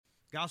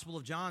Gospel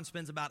of John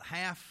spends about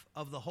half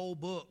of the whole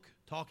book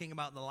talking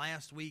about the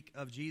last week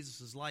of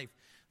Jesus' life.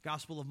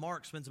 Gospel of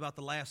Mark spends about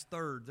the last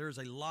third. There's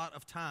a lot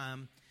of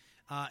time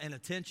and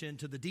attention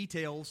to the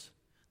details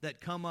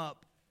that come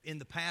up in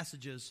the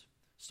passages,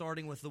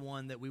 starting with the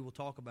one that we will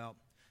talk about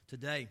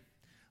today.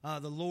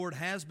 The Lord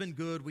has been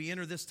good. We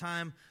enter this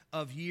time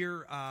of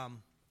year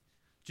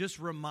just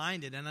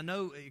reminded, and I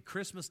know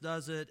Christmas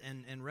does it,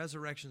 and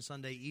Resurrection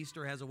Sunday,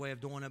 Easter has a way of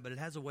doing it, but it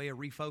has a way of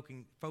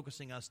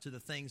focusing us to the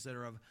things that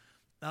are of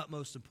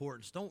utmost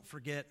importance. Don't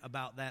forget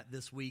about that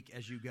this week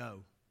as you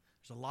go.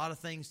 There's a lot of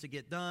things to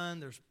get done.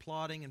 There's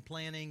plotting and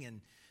planning,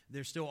 and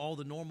there's still all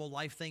the normal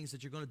life things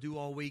that you're going to do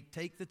all week.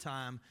 Take the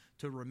time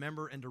to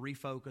remember and to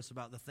refocus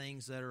about the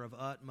things that are of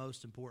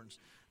utmost importance.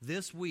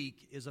 This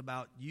week is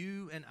about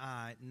you and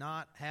I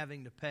not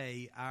having to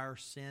pay our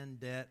sin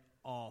debt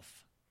off.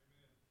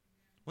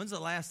 When's the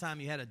last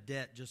time you had a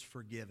debt just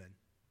forgiven?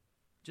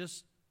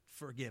 Just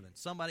forgiven.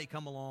 Somebody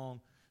come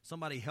along,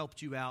 somebody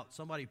helped you out,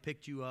 somebody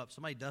picked you up,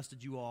 somebody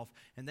dusted you off,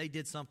 and they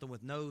did something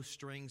with no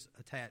strings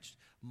attached.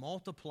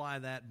 Multiply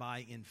that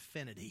by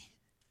infinity.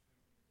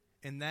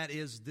 And that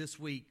is this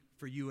week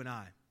for you and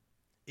I.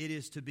 It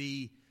is to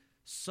be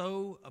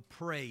so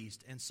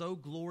praised and so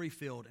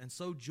glory-filled and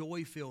so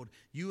joy-filled.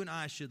 You and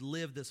I should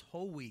live this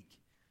whole week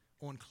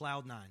on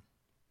cloud nine.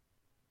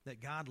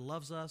 That God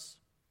loves us,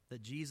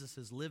 that Jesus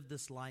has lived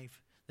this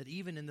life, that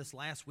even in this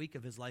last week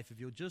of his life, if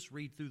you'll just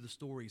read through the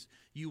stories,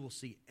 you will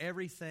see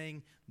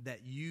everything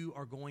that you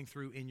are going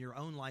through in your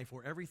own life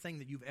or everything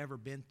that you've ever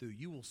been through.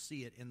 You will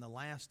see it in the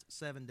last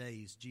 7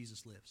 days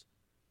Jesus lives.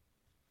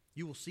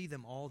 You will see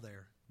them all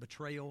there.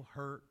 Betrayal,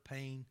 hurt,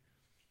 pain,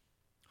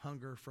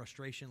 hunger,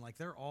 frustration, like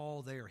they're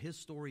all there. His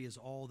story is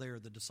all there.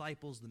 The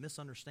disciples, the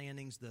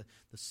misunderstandings, the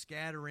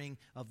scattering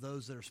of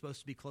those that are supposed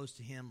to be close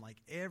to him,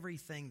 like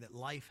everything that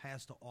life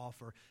has to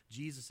offer,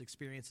 Jesus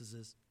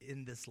experiences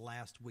in this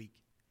last week.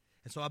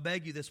 And so I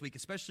beg you this week,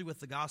 especially with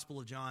the Gospel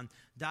of John,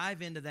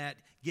 dive into that,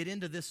 get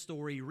into this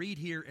story, read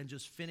here, and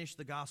just finish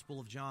the Gospel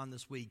of John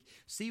this week.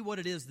 See what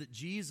it is that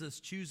Jesus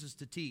chooses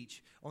to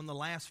teach on the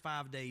last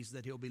 5 days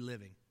that he'll be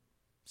living,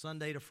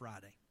 Sunday to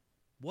Friday.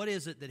 What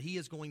is it that he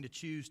is going to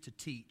choose to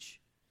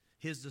teach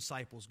his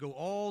disciples? Go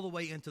all the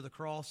way into the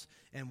cross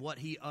and what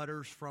he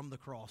utters from the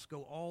cross.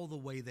 Go all the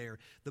way there.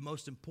 The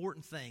most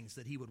important things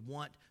that he would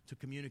want to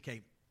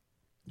communicate.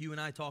 You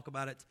and I talk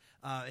about it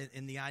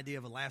in the idea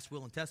of a last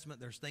will and testament.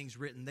 There's things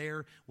written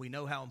there. We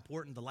know how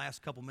important the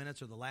last couple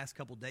minutes or the last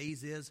couple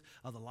days is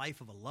of the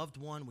life of a loved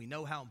one. We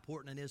know how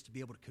important it is to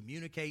be able to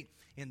communicate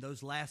in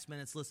those last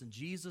minutes. Listen,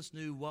 Jesus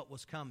knew what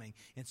was coming,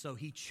 and so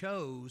he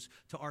chose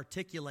to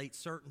articulate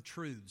certain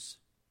truths.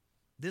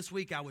 This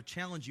week I would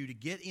challenge you to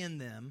get in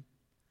them,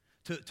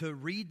 to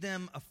read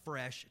them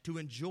afresh, to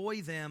enjoy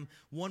them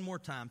one more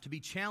time, to be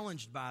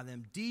challenged by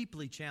them,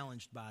 deeply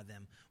challenged by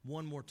them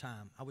one more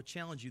time. I would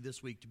challenge you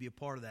this week to be a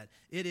part of that.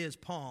 It is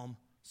Palm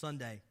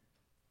Sunday.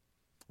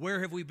 Where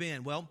have we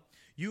been? Well,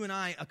 you and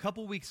I, a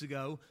couple weeks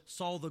ago,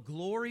 saw the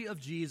glory of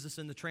Jesus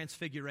in the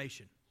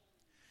Transfiguration.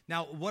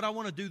 Now, what I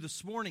want to do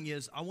this morning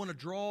is I want to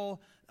draw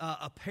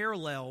a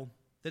parallel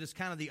that is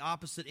kind of the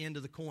opposite end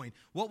of the coin.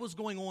 What was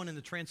going on in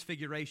the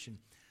Transfiguration?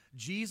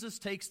 Jesus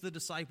takes the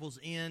disciples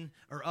in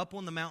or up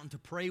on the mountain to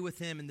pray with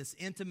him in this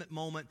intimate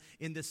moment,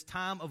 in this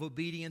time of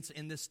obedience,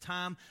 in this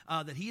time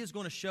that he is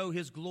going to show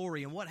his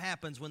glory. And what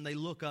happens when they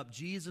look up?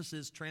 Jesus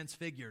is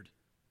transfigured.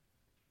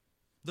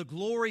 The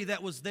glory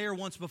that was there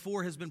once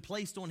before has been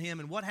placed on him.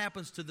 And what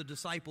happens to the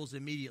disciples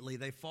immediately?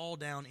 They fall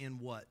down in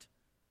what?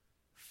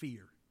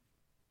 Fear.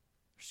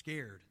 They're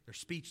scared. They're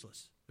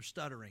speechless. They're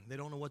stuttering. They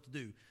don't know what to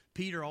do.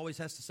 Peter always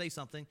has to say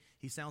something.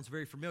 He sounds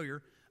very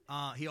familiar.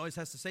 He always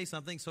has to say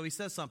something, so he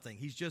says something.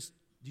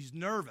 He's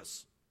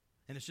nervous,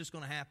 and it's just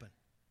going to happen.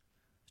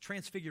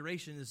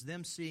 Transfiguration is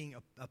them seeing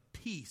a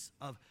piece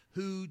of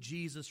who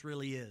Jesus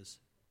really is.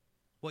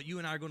 What you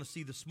and I are going to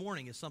see this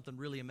morning is something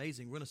really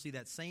amazing. We're going to see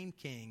that same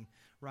king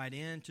ride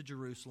into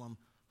Jerusalem,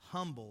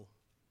 humble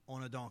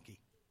on a donkey.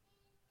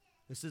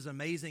 This is an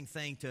amazing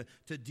thing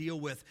to deal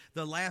with.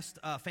 The last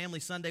Family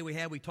Sunday we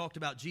had, we talked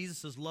about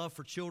Jesus' love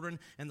for children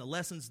and the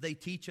lessons they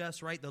teach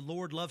us, right? The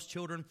Lord loves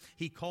children.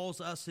 He calls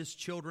us his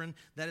children.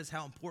 That is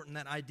how important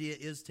that idea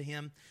is to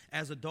him.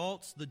 As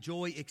adults, the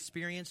joy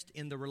experienced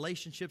in the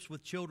relationships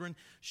with children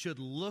should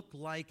look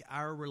like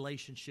our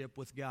relationship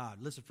with God.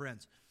 Listen,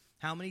 friends,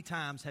 how many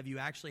times have you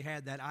actually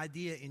had that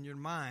idea in your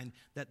mind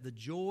that the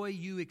joy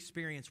you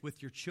experience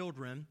with your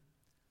children,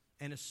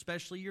 and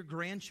especially your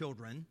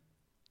grandchildren,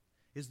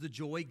 is the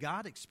joy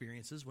God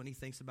experiences when he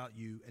thinks about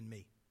you and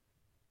me?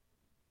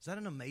 Is that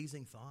an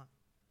amazing thought?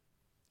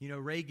 You know,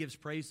 Ray gives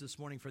praise this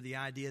morning for the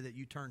idea that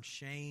you turn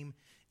shame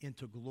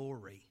into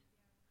glory.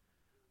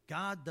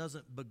 God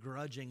doesn't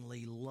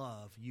begrudgingly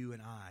love you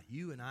and I.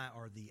 You and I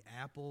are the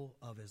apple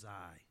of his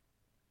eye.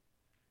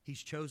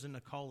 He's chosen to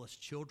call us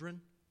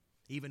children.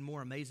 Even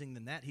more amazing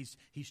than that,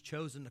 he's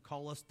chosen to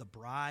call us the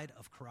bride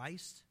of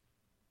Christ.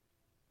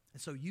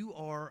 And so you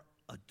are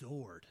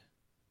adored.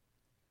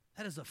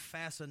 That is a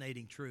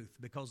fascinating truth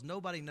because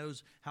nobody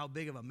knows how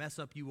big of a mess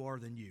up you are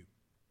than you.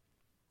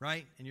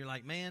 right? And you're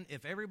like, man,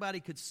 if everybody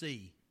could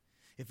see,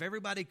 if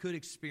everybody could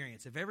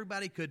experience, if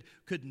everybody could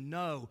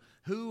know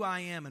who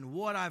I am and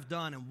what I've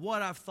done and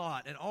what I've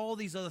thought and all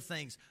these other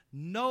things,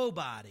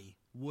 nobody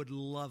would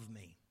love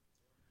me.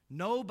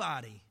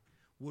 Nobody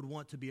would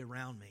want to be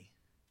around me.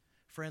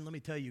 Friend, let me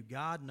tell you,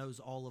 God knows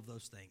all of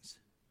those things.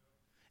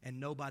 And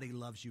nobody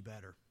loves you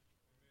better.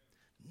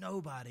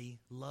 Nobody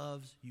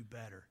loves you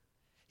better.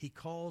 He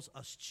calls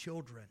us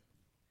children.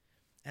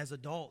 As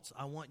adults,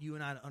 I want you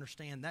and I to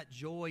understand that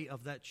joy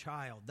of that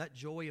child, that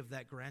joy of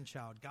that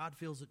grandchild, God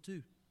feels it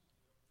too.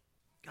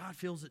 God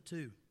feels it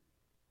too.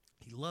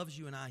 He loves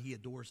you and I. He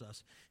adores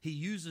us. He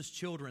uses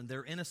children,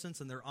 their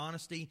innocence and their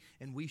honesty,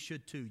 and we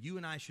should too. You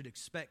and I should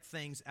expect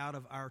things out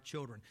of our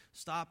children.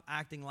 Stop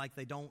acting like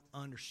they don't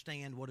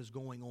understand what is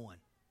going on.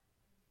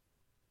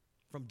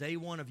 From day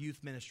one of youth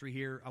ministry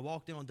here, I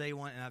walked in on day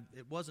one, and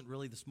it wasn't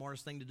really the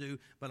smartest thing to do,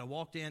 but I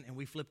walked in and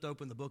we flipped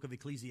open the book of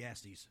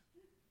Ecclesiastes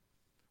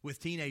with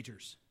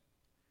teenagers.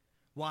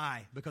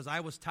 Why? Because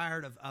I was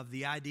tired of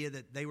the idea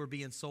that they were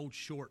being sold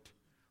short.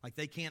 Like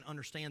they can't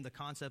understand the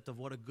concept of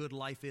what a good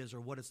life is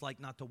or what it's like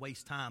not to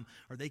waste time,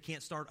 or they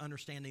can't start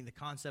understanding the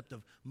concept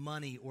of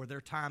money or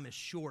their time is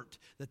short,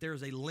 that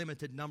there's a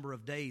limited number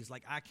of days.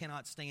 Like I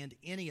cannot stand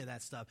any of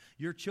that stuff.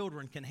 Your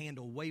children can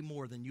handle way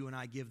more than you and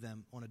I give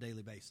them on a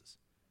daily basis.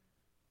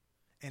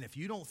 And if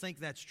you don't think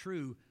that's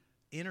true,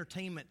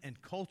 entertainment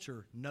and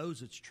culture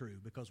knows it's true,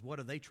 because what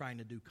are they trying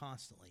to do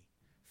constantly?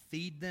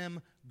 Feed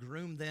them,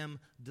 groom them,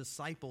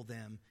 disciple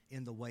them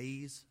in the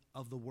ways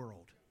of the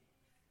world.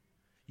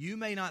 You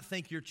may not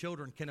think your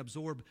children can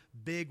absorb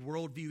big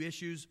worldview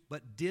issues,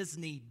 but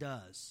Disney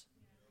does.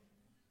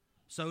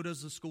 So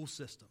does the school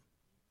system.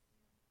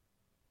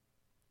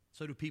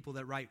 So do people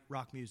that write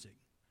rock music.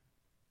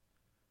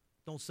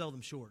 Don't sell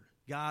them short.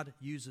 God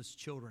uses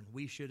children.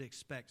 We should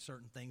expect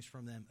certain things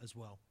from them as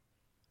well,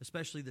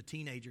 especially the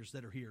teenagers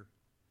that are here.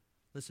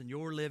 Listen,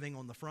 you're living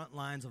on the front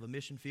lines of a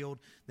mission field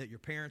that your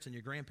parents and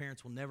your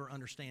grandparents will never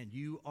understand.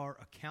 You are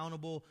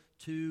accountable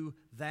to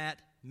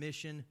that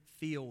mission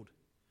field.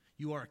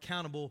 You are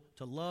accountable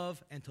to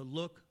love and to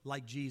look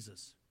like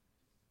Jesus.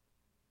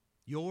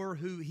 You're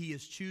who He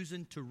is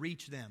choosing to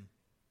reach them.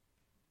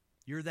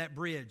 You're that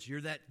bridge.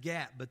 You're that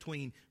gap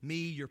between me,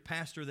 your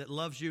pastor that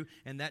loves you,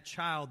 and that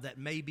child that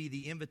may be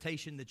the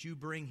invitation that you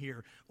bring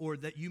here, or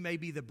that you may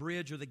be the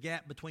bridge or the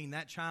gap between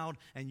that child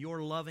and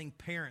your loving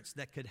parents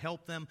that could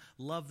help them,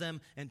 love them,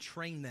 and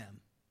train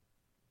them.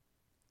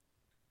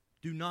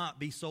 Do not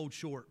be sold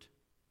short.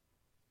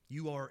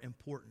 You are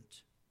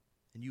important,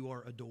 and you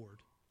are adored.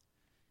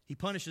 He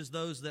punishes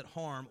those that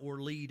harm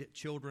or lead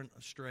children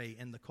astray.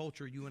 And the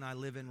culture you and I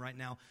live in right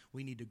now,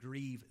 we need to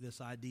grieve this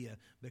idea,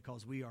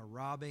 because we are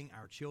robbing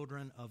our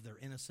children of their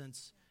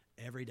innocence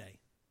every day.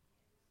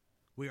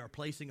 We are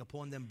placing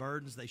upon them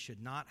burdens they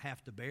should not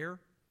have to bear,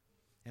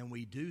 and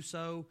we do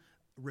so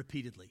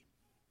repeatedly.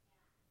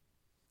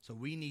 So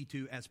we need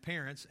to, as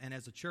parents and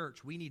as a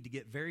church, we need to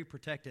get very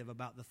protective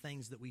about the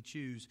things that we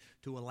choose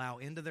to allow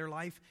into their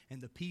life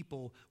and the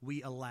people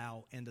we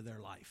allow into their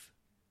life.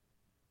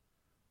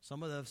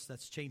 Some of us,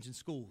 that's changing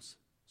schools.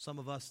 Some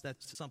of us,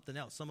 that's something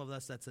else. Some of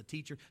us, that's a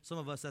teacher. Some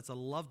of us, that's a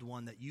loved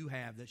one that you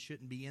have that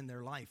shouldn't be in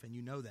their life, and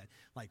you know that.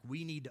 Like,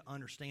 we need to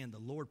understand the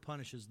Lord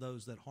punishes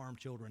those that harm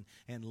children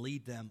and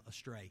lead them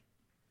astray.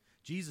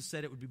 Jesus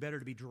said it would be better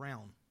to be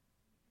drowned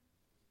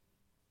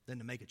than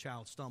to make a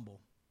child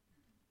stumble.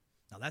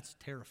 Now, that's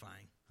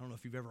terrifying. I don't know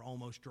if you've ever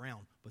almost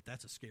drowned, but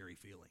that's a scary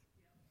feeling.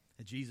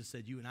 And Jesus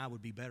said you and I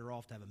would be better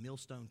off to have a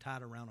millstone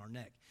tied around our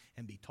neck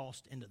and be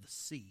tossed into the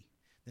sea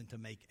than to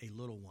make a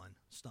little one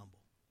stumble.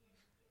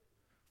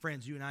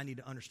 Friends, you and I need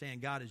to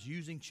understand God is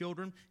using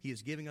children. He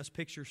is giving us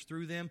pictures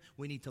through them.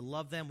 We need to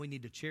love them. We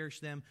need to cherish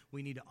them.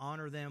 We need to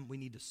honor them. We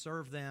need to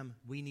serve them.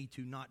 We need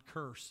to not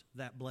curse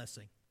that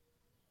blessing.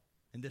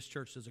 And this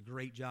church does a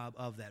great job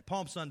of that.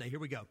 Palm Sunday, here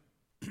we go.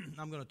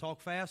 I'm going to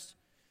talk fast.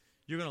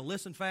 You're going to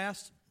listen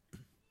fast.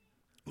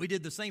 We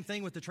did the same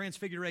thing with the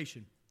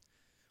Transfiguration.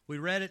 We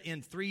read it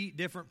in 3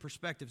 different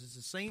perspectives. It's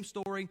the same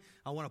story.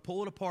 I want to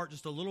pull it apart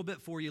just a little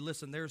bit for you.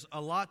 Listen, there's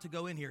a lot to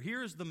go in here.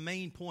 Here's the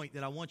main point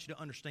that I want you to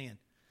understand.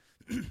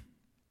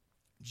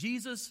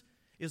 Jesus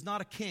is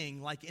not a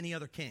king like any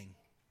other king,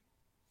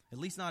 at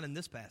least not in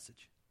this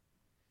passage.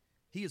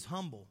 He is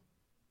humble.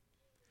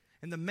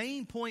 And the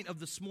main point of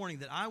this morning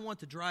that I want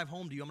to drive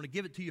home to you, I'm going to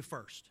give it to you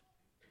first.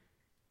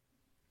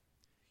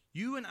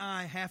 You and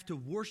I have to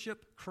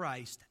worship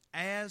Christ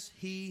as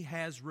He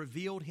has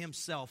revealed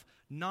Himself,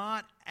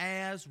 not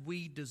as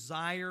we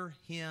desire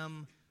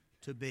Him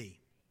to be.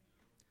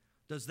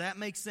 Does that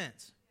make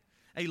sense?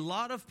 A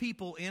lot of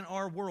people in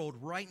our world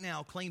right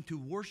now claim to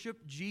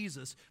worship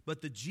Jesus,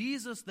 but the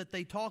Jesus that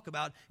they talk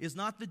about is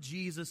not the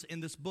Jesus in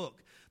this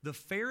book. The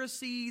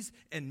Pharisees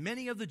and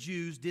many of the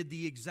Jews did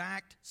the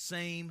exact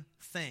same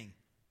thing.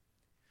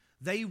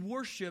 They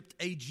worshiped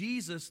a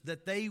Jesus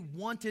that they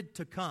wanted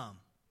to come.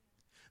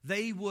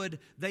 They would,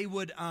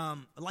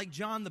 like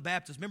John the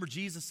Baptist. Remember,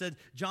 Jesus said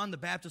John the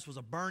Baptist was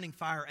a burning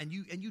fire, and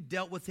you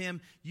dealt with him.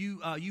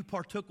 You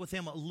partook with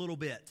him a little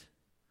bit,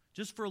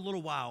 just for a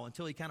little while,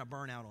 until he kind of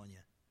burned out on you.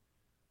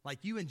 Like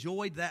you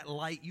enjoyed that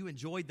light, you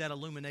enjoyed that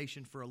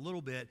illumination for a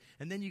little bit,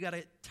 and then you got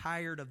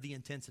tired of the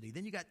intensity.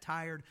 Then you got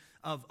tired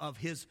of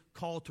his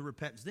call to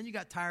repentance. Then you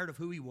got tired of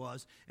who he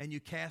was, and you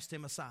cast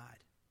him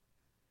aside.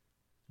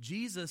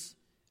 Jesus,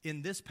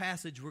 in this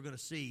passage we're going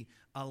to see,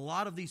 a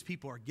lot of these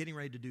people are getting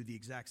ready to do the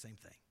exact same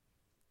thing.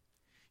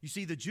 You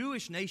see, the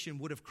Jewish nation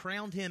would have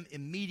crowned him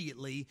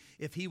immediately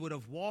if he would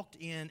have walked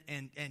in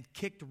and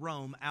kicked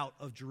Rome out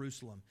of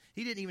Jerusalem.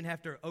 He didn't even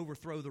have to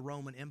overthrow the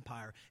Roman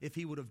Empire. If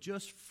he would have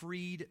just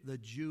freed the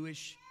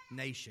Jewish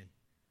nation,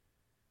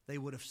 they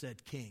would have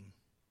said king.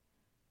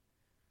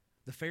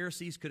 The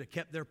Pharisees could have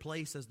kept their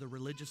place as the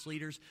religious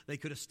leaders. They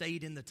could have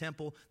stayed in the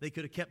temple. They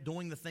could have kept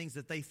doing the things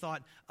that they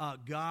thought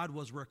God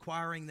was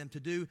requiring them to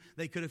do.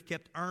 They could have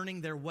kept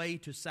earning their way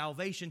to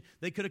salvation.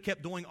 They could have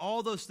kept doing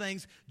all those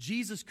things.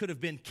 Jesus could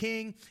have been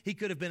king. He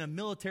could have been a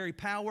military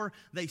power.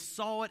 They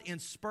saw it in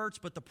spurts,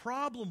 but the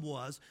problem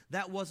was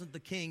that wasn't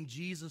the king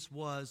Jesus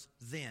was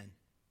then.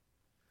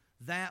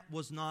 That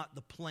was not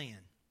the plan.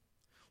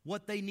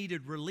 What they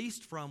needed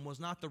released from was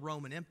not the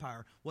Roman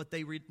Empire. What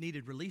they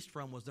needed released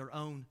from was their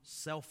own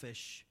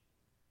selfish,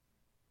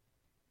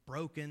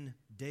 broken,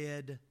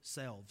 dead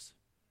selves.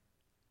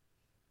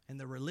 And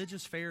the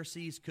religious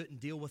Pharisees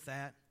couldn't deal with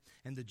that.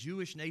 And the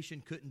Jewish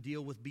nation couldn't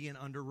deal with being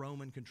under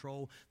Roman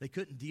control. They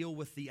couldn't deal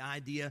with the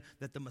idea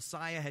that the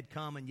Messiah had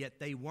come and yet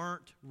they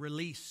weren't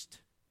released.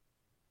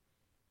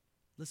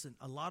 Listen,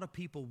 a lot of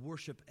people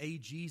worship a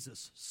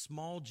Jesus,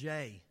 small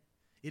j.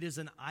 It is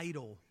an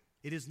idol.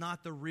 It is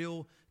not the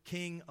real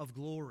King of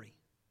glory.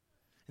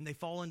 And they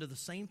fall into the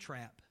same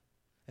trap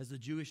as the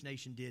Jewish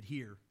nation did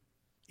here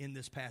in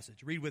this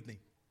passage. Read with me.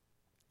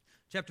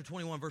 Chapter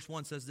 21, verse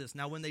 1 says this,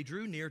 "Now when they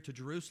drew near to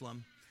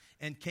Jerusalem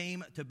and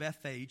came to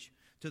Bethphage,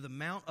 to the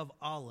Mount of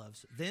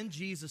Olives, then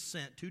Jesus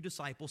sent 2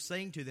 disciples,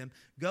 saying to them,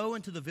 'Go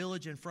into the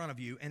village in front of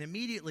you, and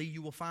immediately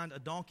you will find a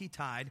donkey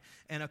tied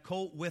and a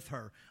colt with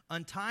her.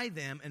 Untie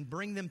them and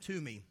bring them to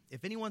me.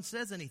 If anyone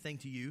says anything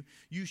to you,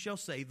 you shall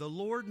say, the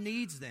Lord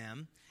needs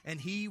them, and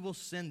he will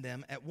send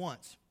them at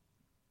once.'"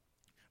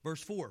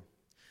 Verse 4,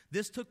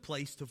 "This took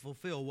place to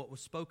fulfill what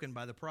was spoken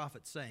by the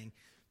prophet, saying,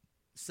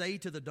 'Say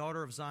to the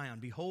daughter of Zion,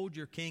 behold,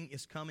 your king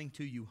is coming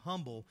to you,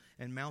 humble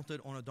and mounted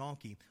on a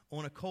donkey,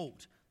 on a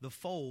colt, the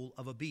foal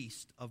of a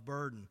beast of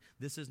burden.'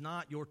 This is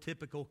not your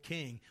typical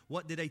king."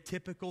 What did a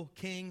typical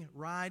king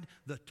ride?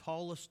 The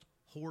tallest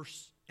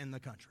horse in the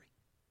country.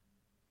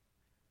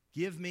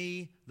 "Give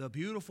me the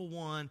beautiful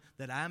one,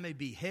 that I may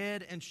be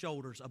head and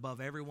shoulders above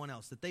everyone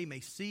else, that they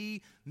may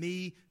see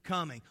me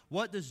coming."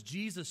 What does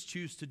Jesus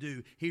choose to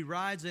do? He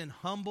rides in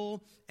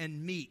humble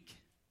and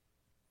meek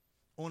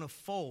on a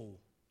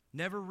foal,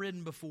 never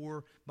ridden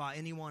before by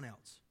anyone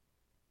else.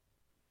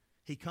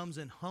 He comes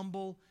in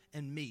humble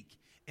and meek,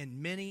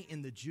 and many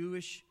in the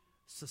Jewish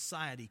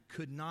society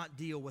could not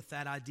deal with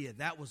that idea.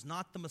 That was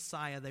not the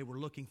Messiah they were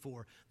looking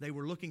for. They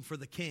were looking for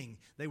the king.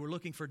 They were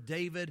looking for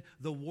David,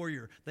 the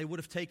warrior. They would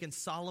have taken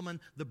Solomon,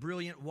 the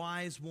brilliant,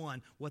 wise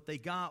one. What they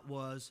got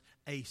was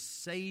a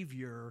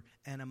Savior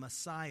and a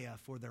Messiah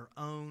for their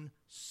own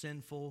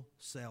sinful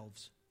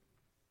selves.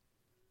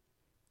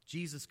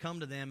 Jesus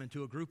come to them and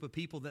to a group of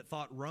people that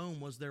thought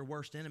Rome was their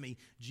worst enemy.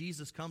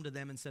 Jesus come to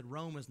them and said,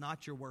 Rome is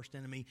not your worst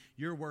enemy.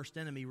 Your worst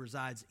enemy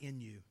resides in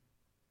you.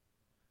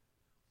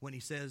 When he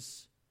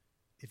says,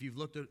 if you've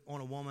looked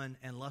on a woman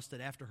and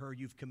lusted after her,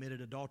 you've committed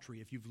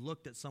adultery. If you've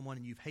looked at someone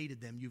and you've hated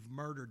them, you've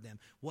murdered them.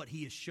 What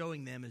he is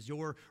showing them is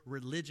your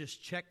religious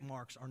check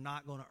marks are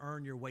not going to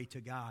earn your way to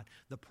God.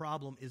 The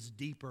problem is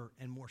deeper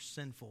and more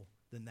sinful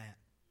than that.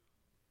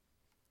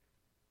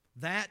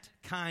 That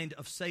kind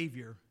of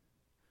Savior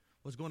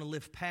was going to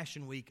live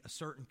Passion Week a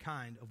certain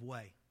kind of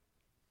way.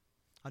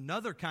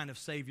 Another kind of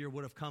Savior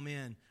would have come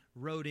in,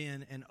 rode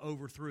in, and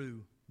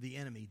overthrew the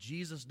enemy.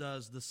 Jesus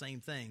does the same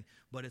thing,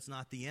 but it's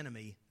not the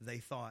enemy they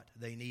thought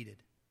they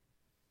needed.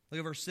 Look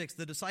at verse 6.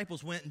 The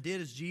disciples went and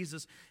did as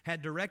Jesus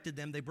had directed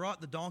them. They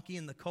brought the donkey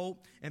and the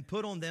colt and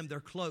put on them their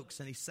cloaks,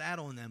 and he sat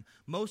on them.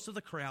 Most of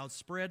the crowd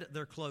spread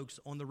their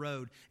cloaks on the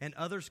road, and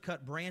others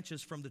cut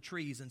branches from the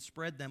trees and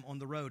spread them on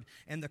the road.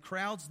 And the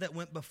crowds that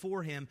went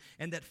before him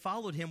and that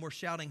followed him were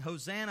shouting,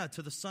 Hosanna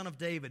to the Son of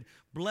David.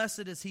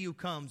 Blessed is he who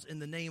comes in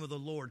the name of the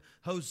Lord.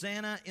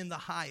 Hosanna in the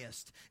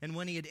highest. And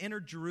when he had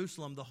entered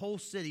Jerusalem, the whole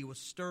city was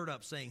stirred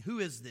up, saying, Who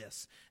is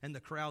this? And the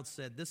crowd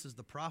said, This is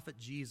the prophet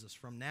Jesus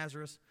from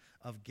Nazareth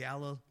of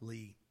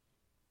Galilee.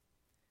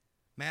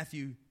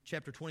 Matthew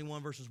chapter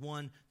 21 verses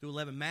 1 through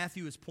 11.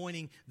 Matthew is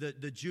pointing the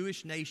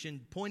Jewish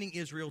nation, pointing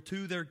Israel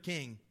to their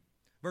king.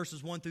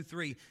 Verses 1 through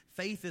 3.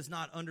 Faith is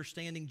not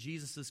understanding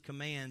Jesus'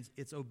 commands.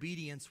 It's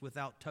obedience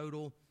without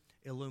total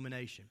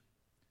illumination.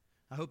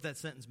 I hope that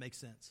sentence makes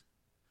sense.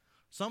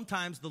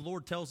 Sometimes the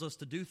Lord tells us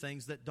to do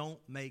things that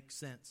don't make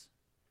sense.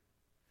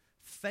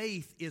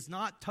 Faith is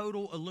not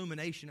total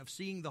illumination of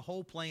seeing the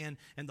whole plan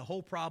and the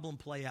whole problem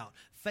play out.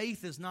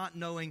 Faith is not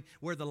knowing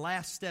where the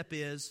last step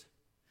is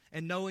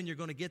and knowing you're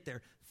going to get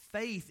there.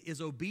 Faith is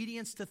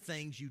obedience to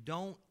things you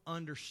don't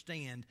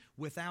understand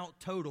without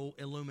total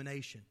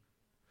illumination.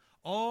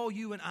 All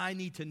you and I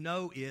need to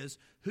know is,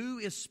 who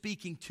is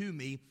speaking to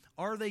me?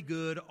 Are they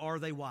good? Are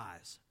they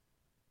wise?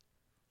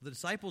 The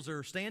disciples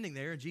are standing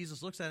there, and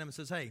Jesus looks at them and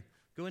says, hey,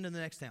 go into the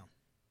next town.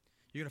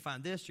 You're going to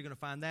find this, you're going to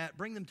find that.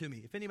 Bring them to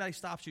me. If anybody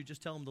stops you,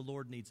 just tell them the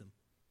Lord needs them.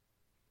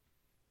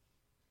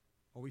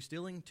 Are we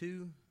stealing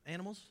 2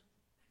 animals?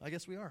 I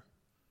guess we are.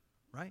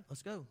 Right?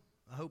 Let's go.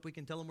 I hope we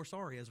can tell them we're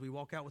sorry as we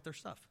walk out with their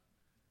stuff.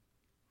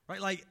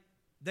 Right? Like,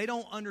 they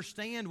don't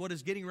understand what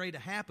is getting ready to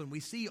happen. We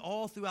see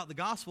all throughout the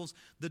Gospels,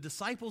 the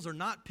disciples are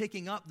not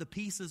picking up the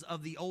pieces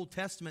of the Old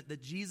Testament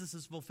that Jesus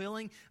is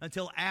fulfilling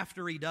until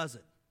after he does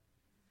it.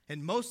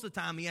 And most of the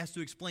time, he has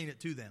to explain it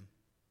to them.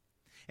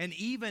 And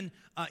even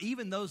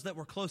those that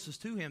were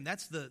closest to him,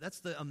 that's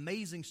the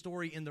amazing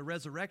story in the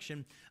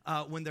resurrection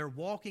when they're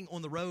walking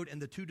on the road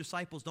and the 2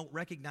 disciples don't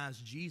recognize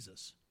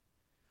Jesus.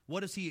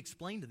 What does he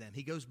explain to them?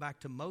 He goes back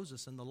to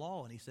Moses and the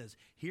law, and he says,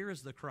 here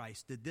is the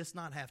Christ. Did this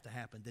not have to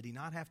happen? Did he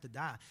not have to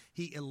die?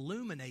 He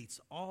illuminates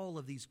all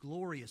of these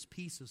glorious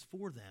pieces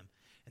for them.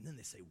 And then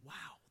they say,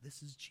 wow,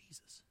 this is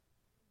Jesus.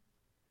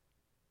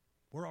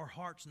 Were our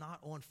hearts not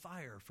on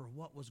fire for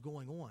what was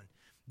going on?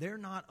 They're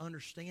not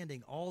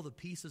understanding all the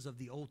pieces of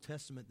the Old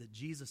Testament that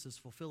Jesus is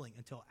fulfilling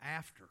until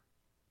after.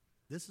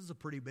 This is a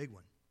pretty big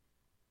one.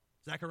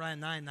 Zechariah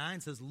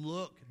 9:9 says,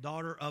 look,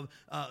 daughter of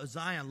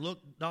Zion, look,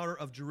 daughter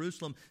of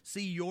Jerusalem,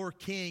 see your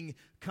king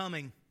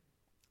coming.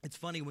 It's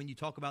funny when you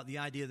talk about the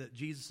idea that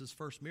Jesus'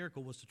 first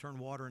miracle was to turn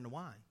water into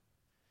wine.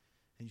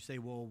 And you say,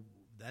 well,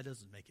 that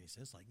doesn't make any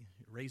sense. Like,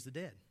 raise the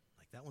dead.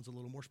 Like, that one's a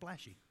little more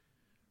splashy,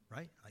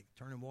 right? Like,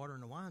 turning water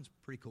into wine's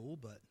pretty cool,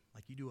 but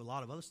like you do a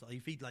lot of other stuff.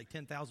 You feed like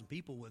 10,000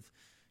 people with,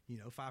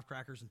 5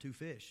 crackers and 2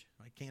 fish.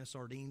 Like, can of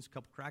sardines, a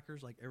couple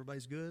crackers, like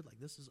everybody's good. Like,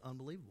 this is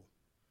unbelievable.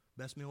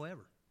 Best meal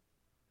ever.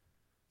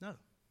 No.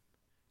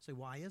 Say,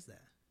 why is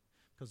that?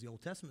 Because the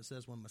Old Testament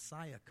says when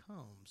Messiah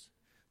comes,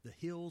 the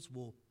hills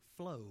will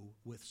flow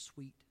with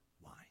sweet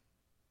wine.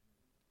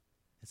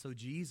 And so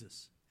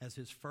Jesus, as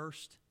his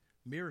first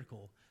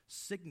miracle,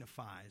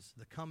 signifies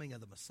the coming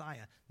of the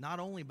Messiah, not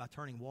only by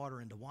turning water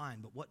into wine,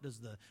 but what does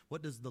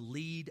the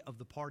lead of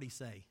the party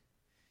say?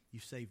 You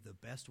saved the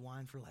best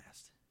wine for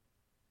last.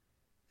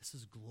 This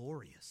is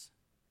glorious.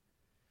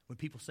 When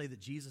people say that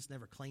Jesus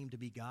never claimed to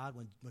be God,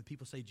 when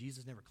people say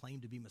Jesus never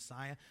claimed to be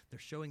Messiah, they're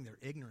showing their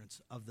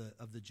ignorance of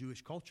the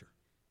Jewish culture,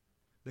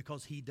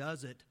 because he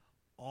does it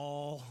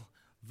all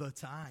the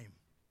time.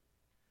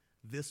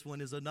 This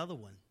one is another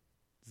one.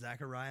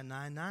 Zechariah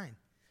 9:9.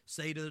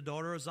 Say to the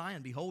daughter of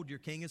Zion, behold, your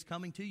king is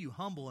coming to you,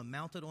 humble and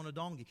mounted on a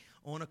donkey,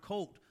 on a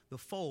colt, the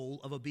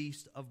foal of a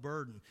beast of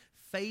burden.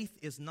 Faith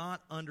is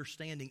not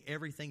understanding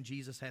everything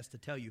Jesus has to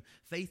tell you.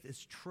 Faith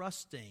is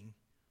trusting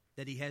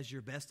that he has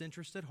your best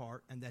interest at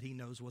heart and that he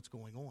knows what's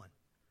going on.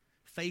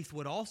 Faith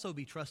would also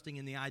be trusting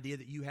in the idea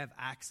that you have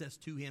access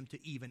to him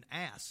to even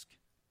ask.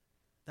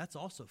 That's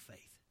also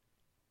faith.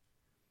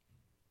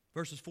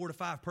 Verses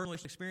 4-5, personal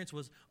experience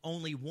was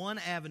only one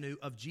avenue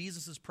of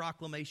Jesus'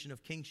 proclamation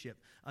of kingship.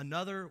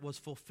 Another was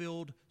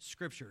fulfilled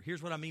Scripture.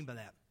 Here's what I mean by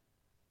that.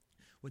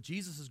 When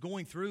Jesus is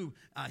going through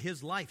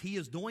his life, he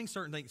is doing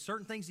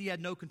certain things he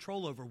had no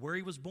control over. Where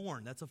he was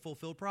born, that's a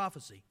fulfilled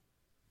prophecy.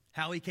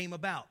 How he came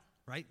about,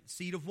 right?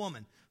 Seed of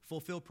woman,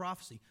 fulfilled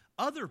prophecy.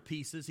 Other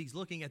pieces, he's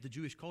looking at the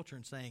Jewish culture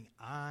and saying,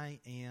 I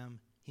am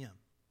him.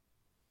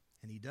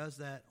 And he does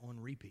that on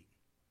repeat.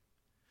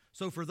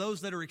 So for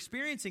those that are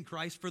experiencing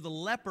Christ, for the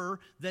leper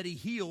that he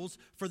heals,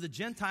 for the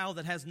Gentile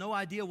that has no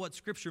idea what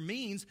Scripture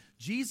means,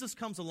 Jesus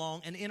comes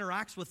along and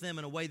interacts with them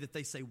in a way that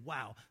they say,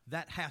 wow,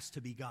 that has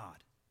to be God.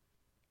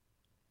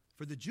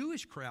 For the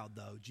Jewish crowd,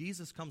 though,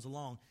 Jesus comes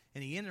along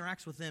and he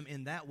interacts with them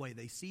in that way.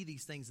 They see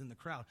these things in the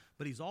crowd,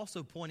 but he's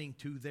also pointing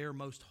to their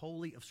most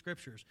holy of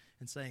Scriptures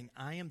and saying,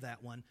 I am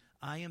that one,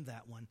 I am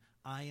that one,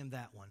 I am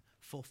that one.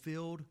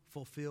 Fulfilled,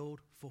 fulfilled,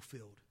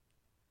 fulfilled.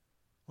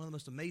 One of the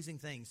most amazing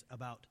things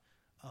about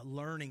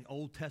learning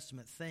Old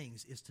Testament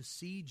things is to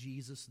see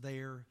Jesus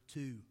there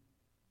too.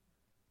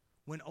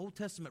 When Old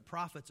Testament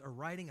prophets are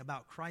writing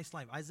about Christ's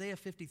life, Isaiah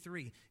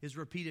 53 is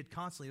repeated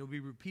constantly. It will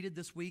be repeated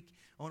this week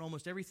on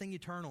almost everything you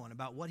turn on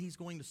about what he's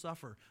going to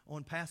suffer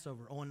on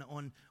Passover,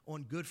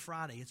 on Good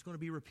Friday. It's going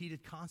to be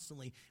repeated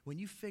constantly. When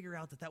you figure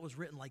out that was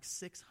written like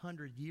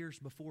 600 years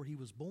before he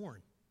was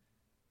born,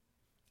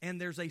 and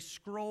there's a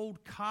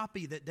scrolled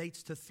copy that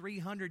dates to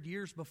 300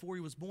 years before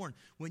he was born.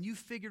 When you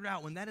figure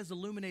out, when that is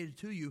illuminated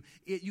to you,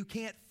 you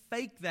can't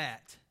fake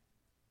that.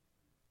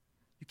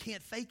 You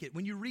can't fake it.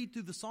 When you read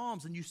through the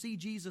Psalms and you see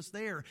Jesus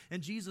there,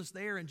 and Jesus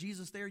there, and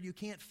Jesus there, you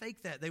can't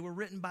fake that. They were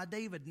written by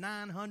David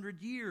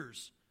 900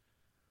 years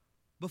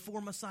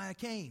before Messiah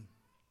came.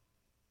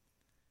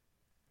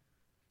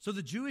 So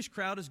the Jewish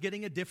crowd is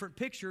getting a different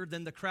picture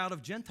than the crowd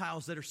of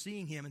Gentiles that are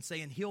seeing him and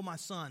saying, heal my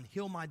son,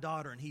 heal my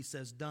daughter. And he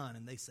says, done.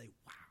 And they say,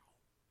 wow,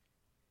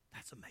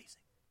 that's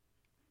amazing.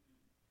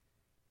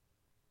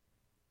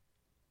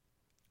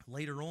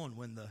 later on,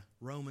 when the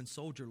Roman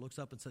soldier looks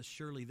up and says,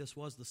 surely this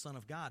was the Son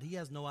of God, he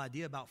has no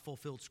idea about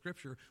fulfilled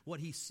Scripture. What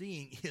he's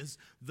seeing is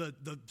the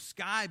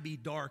sky be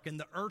dark and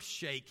the earth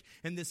shake,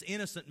 and this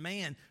innocent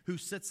man who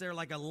sits there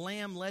like a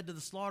lamb led to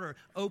the slaughter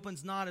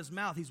opens not his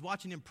mouth. He's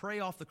watching him pray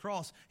off the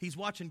cross. He's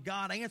watching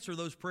God answer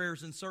those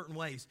prayers in certain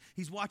ways.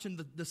 He's watching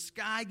the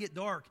sky get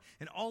dark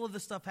and all of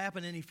this stuff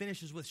happen, and he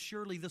finishes with,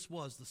 surely this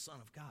was the Son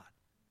of God.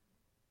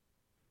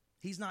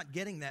 He's not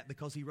getting that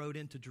because he rode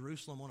into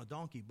Jerusalem on a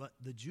donkey, but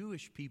the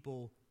Jewish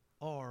people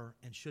are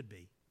and should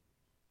be.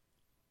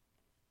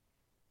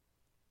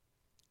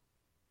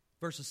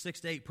 Verses 6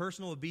 to 8,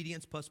 personal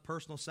obedience plus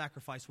personal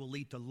sacrifice will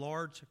lead to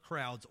large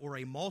crowds or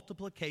a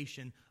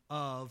multiplication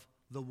of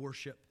the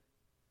worship.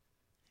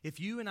 If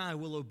you and I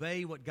will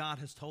obey what God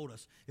has told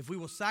us, if we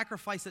will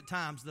sacrifice at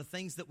times the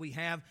things that we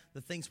have,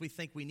 the things we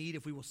think we need,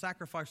 if we will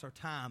sacrifice our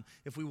time,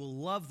 if we will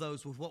love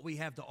those with what we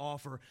have to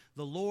offer,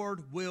 the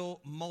Lord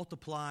will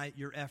multiply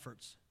your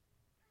efforts.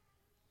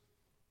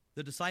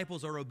 The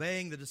disciples are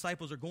obeying, the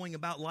disciples are going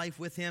about life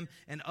with Him,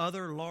 and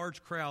other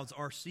large crowds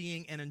are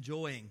seeing and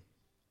enjoying.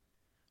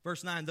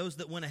 Verse 9, those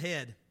that went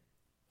ahead,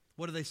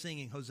 what are they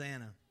singing?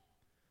 Hosanna.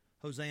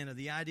 Hosanna.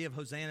 The idea of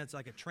Hosanna, it's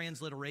like a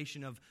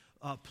transliteration of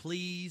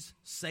please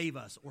save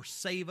us, or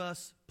save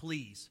us,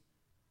 please.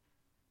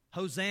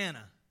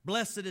 Hosanna.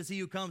 Blessed is he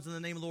who comes in the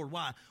name of the Lord.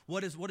 Why?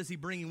 What is he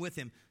bringing with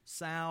him?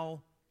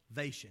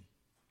 Salvation.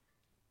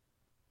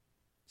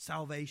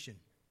 Salvation.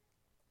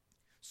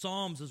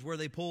 Psalms is where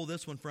they pull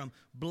this one from.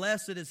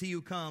 Blessed is he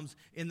who comes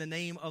in the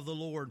name of the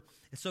Lord.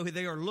 And so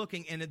they are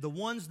looking, and the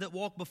ones that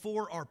walk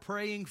before are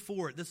praying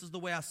for it. This is the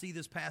way I see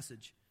this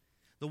passage.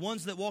 The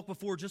ones that walk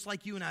before, just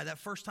like you and I, that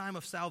first time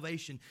of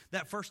salvation,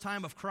 that first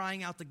time of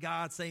crying out to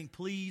God, saying,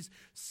 please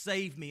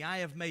save me. I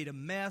have made a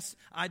mess.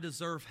 I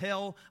deserve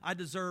hell. I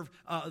deserve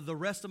the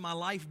rest of my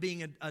life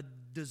being a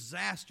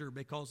disaster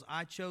because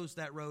I chose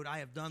that road. I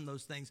have done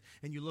those things.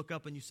 And you look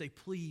up and you say,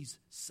 please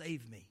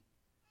save me.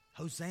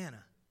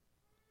 Hosanna.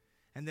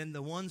 And then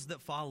the ones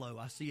that follow,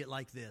 I see it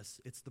like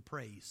this. It's the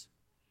praise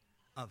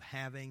of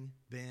having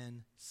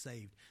been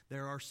saved.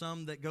 There are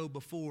some that go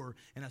before,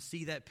 and I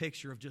see that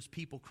picture of just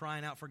people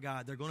crying out for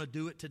God. They're going to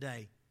do it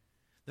today.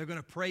 They're going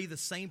to pray the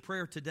same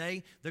prayer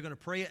today. They're going to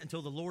pray it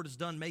until the Lord is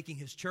done making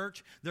His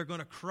church. They're going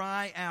to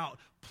cry out,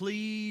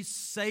 please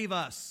save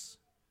us.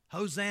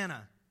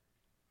 Hosanna.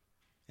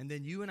 And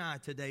then you and I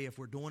today, if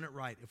we're doing it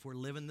right, if we're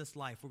living this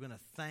life, we're going to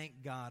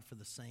thank God for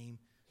the same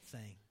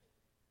thing.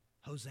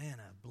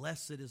 Hosanna.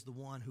 Blessed is the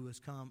one who has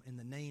come in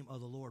the name of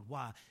the Lord.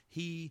 Why?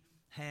 He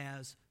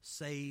has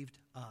saved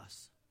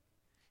us.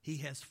 He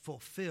has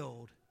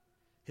fulfilled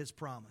His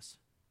promise.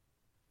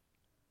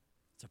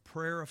 It's a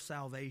prayer of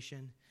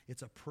salvation.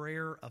 It's a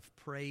prayer of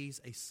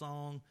praise, a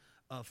song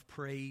of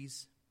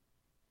praise.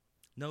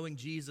 Knowing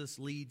Jesus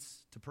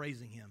leads to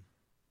praising Him.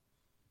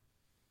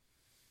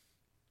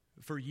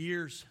 For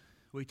years,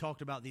 we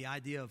talked about the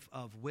idea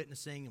of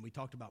witnessing, and we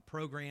talked about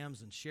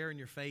programs and sharing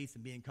your faith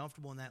and being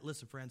comfortable in that.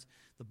 Listen, friends,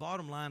 the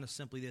bottom line is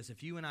simply this.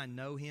 If you and I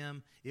know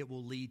Him, it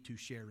will lead to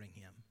sharing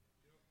Him.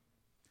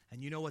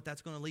 And you know what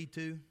that's going to lead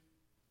to?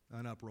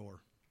 An uproar.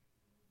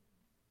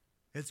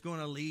 It's going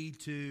to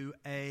lead to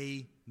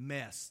a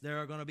mess. There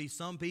are going to be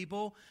some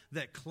people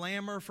that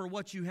clamor for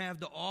what you have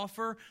to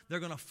offer.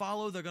 They're going to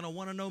follow. They're going to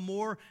want to know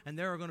more. And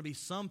there are going to be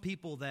some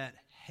people that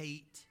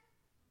hate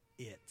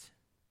it.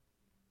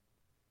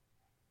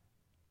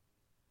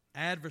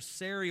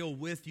 Adversarial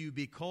with you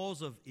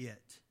because of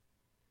it.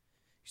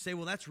 You say,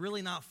 well, that's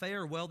really not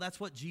fair. Well,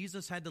 that's what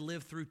Jesus had to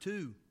live through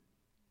too.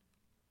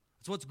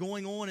 That's what's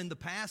going on in the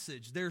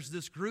passage. There's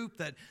this group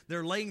that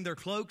they're laying their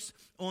cloaks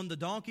on the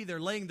donkey. They're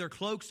laying their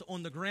cloaks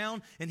on the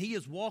ground, and He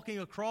is walking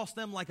across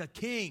them like a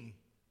king,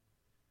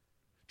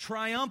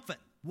 triumphant,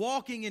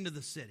 walking into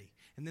the city.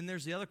 And then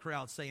there's the other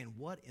crowd saying,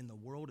 what in the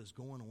world is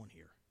going on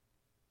here?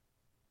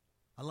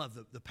 I love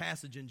the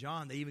passage in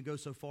John. They even go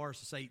so far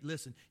as to say,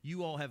 listen,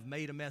 you all have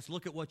made a mess.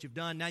 Look at what you've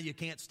done. Now you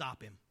can't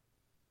stop him.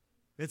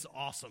 It's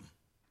awesome.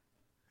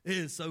 It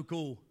is so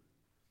cool.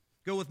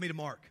 Go with me to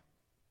Mark.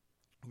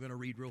 I'm going to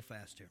read real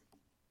fast here.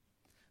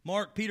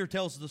 Mark, Peter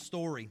tells the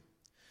story.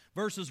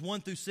 Verses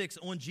 1 through 6,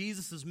 on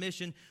Jesus'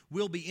 mission,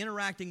 we'll be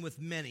interacting with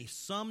many.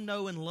 Some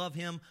know and love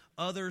Him,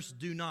 others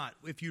do not.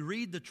 If you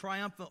read the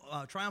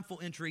triumphal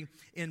entry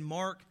in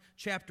Mark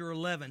chapter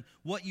 11,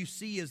 what you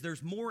see is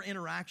there's more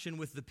interaction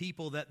with the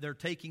people that they're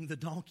taking the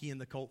donkey and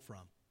the colt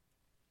from.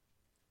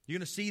 You're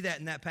going to see that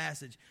in that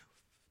passage.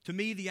 To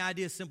me, the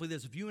idea is simply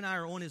this. If you and I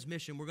are on His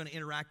mission, we're going to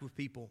interact with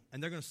people,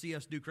 and they're going to see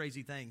us do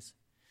crazy things.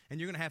 And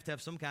you're going to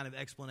have some kind of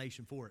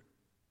explanation for it.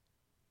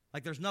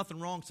 Like there's nothing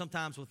wrong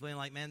sometimes with being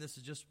like, man, this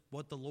is just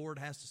what the Lord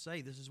has to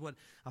say. This is what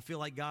I feel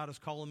like God is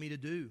calling me to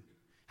do.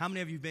 How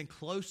many of you have been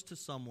close to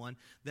someone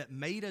that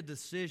made a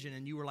decision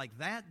and you were like,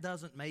 that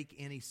doesn't make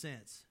any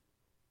sense?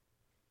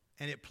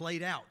 And it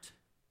played out.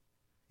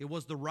 It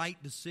was the right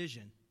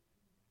decision.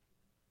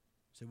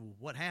 Say, well,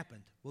 what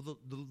happened? Well,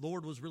 the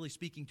Lord was really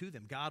speaking to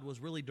them. God was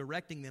really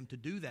directing them to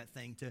do that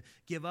thing, to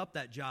give up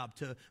that job,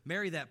 to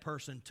marry that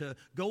person, to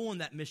go on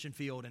that mission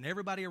field. And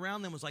everybody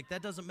around them was like,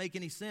 that doesn't make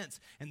any sense.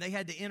 And they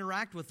had to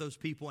interact with those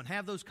people and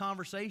have those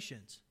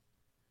conversations.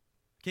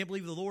 Can't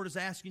believe the Lord is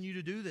asking you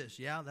to do this.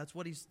 Yeah, that's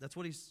what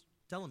he's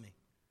telling me.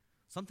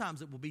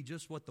 Sometimes it will be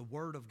just what the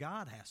Word of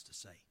God has to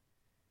say.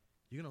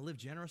 You're going to live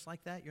generous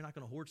like that? You're not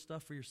going to hoard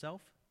stuff for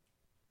yourself?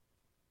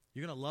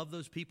 You're going to love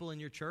those people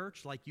in your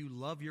church like you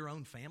love your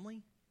own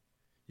family?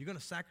 You're going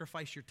to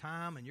sacrifice your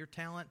time and your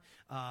talent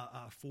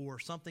for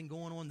something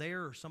going on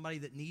there or somebody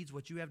that needs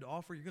what you have to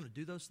offer? You're going to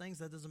do those things?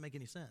 That doesn't make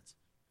any sense.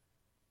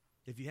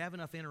 If you have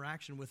enough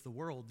interaction with the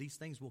world, these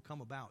things will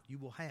come about. You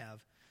will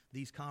have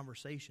these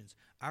conversations.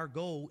 Our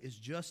goal is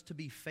just to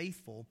be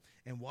faithful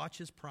and watch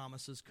His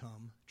promises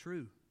come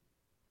true.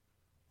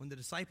 When the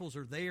disciples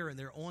are there and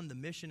they're on the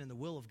mission and the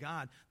will of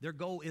God, their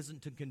goal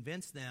isn't to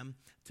convince them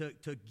to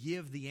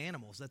give the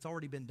animals. That's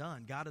already been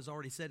done. God has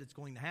already said it's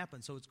going to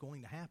happen, so it's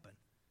going to happen.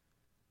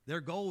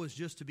 Their goal is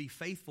just to be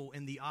faithful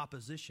in the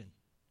opposition,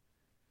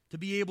 to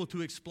be able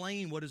to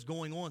explain what is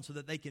going on so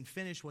that they can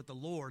finish what the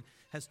Lord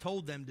has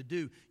told them to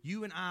do.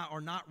 You and I are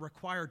not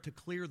required to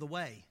clear the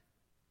way.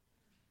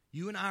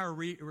 You and I are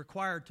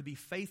required to be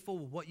faithful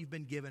with what you've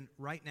been given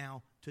right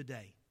now,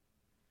 today.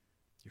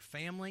 Your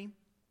family,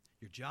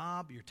 your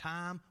job, your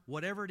time,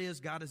 whatever it is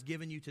God has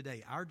given you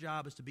today. Our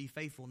job is to be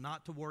faithful,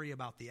 not to worry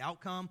about the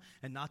outcome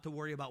and not to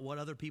worry about what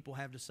other people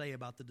have to say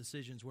about the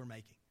decisions we're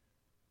making.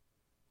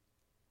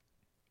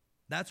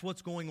 That's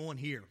what's going on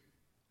here.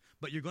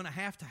 But you're going to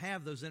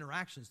have those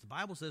interactions. The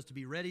Bible says to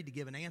be ready to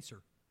give an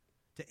answer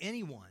to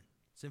anyone.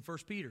 It's in 1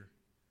 Peter.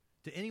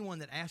 To anyone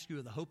that asks you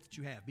of the hope that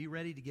you have, be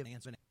ready to give an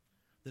answer.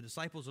 The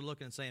disciples are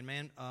looking and saying,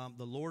 man,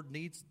 the Lord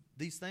needs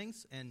these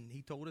things, and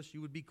He told us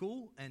you would be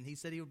cool, and He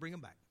said He would bring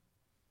them back.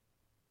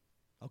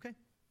 Okay,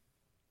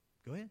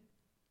 go ahead.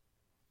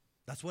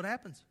 That's what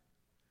happens.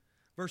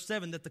 Verse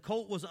 7, that the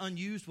colt was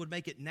unused would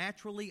make it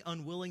naturally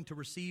unwilling to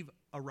receive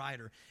a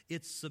rider.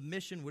 Its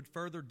submission would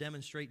further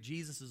demonstrate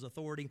Jesus'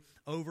 authority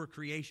over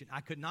creation. I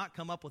could not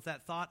come up with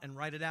that thought and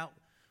write it out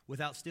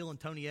without stealing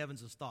Tony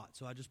Evans' thought.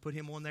 So I just put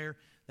him on there.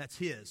 That's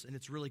his, and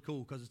it's really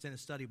cool because it's in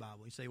his study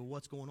Bible. You say, well,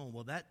 what's going on?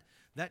 Well,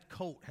 that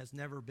colt has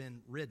never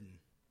been ridden,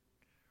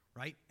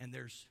 right? And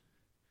there's,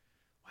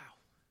 wow,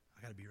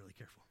 I got to be really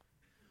careful.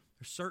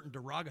 There's certain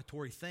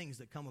derogatory things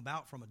that come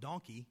about from a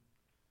donkey,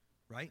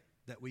 right,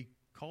 that we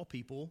call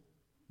people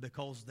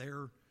because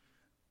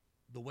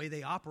the way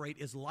they operate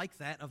is like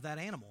that of that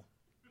animal,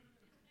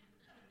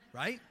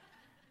 right?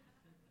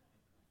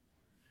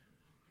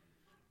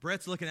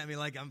 Brett's looking at me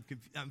like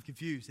I'm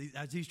confused.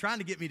 He's trying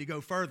to get me to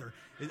go further.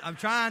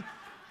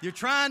 You're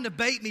trying to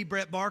bait me,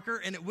 Brett Barker,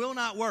 and it will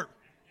not work.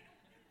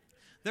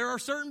 There are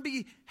certain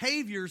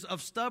behaviors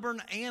of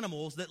stubborn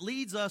animals that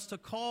leads us to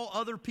call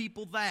other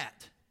people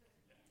that.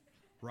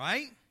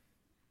 Right?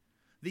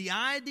 The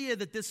idea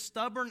that this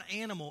stubborn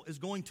animal is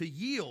going to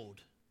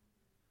yield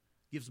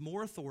gives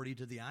more authority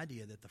to the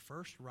idea that the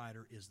first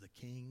rider is the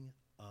King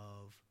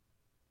of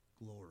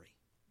glory.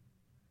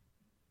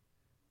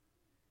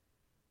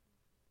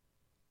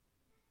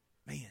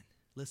 Man,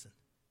 listen.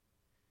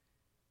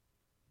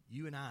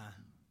 You and I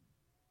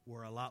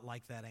were a lot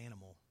like that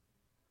animal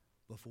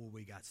before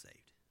we got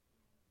saved.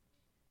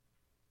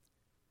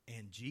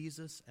 And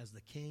Jesus, as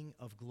the King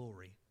of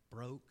glory,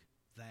 broke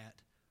that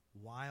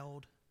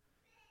wild,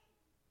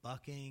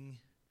 bucking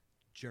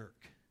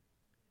jerk.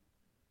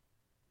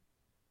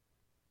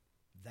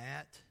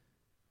 That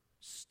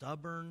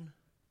stubborn,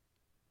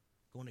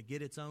 going to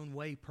get its own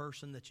way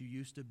person that you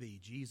used to be.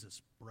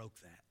 Jesus broke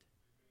that.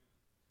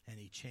 And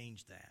He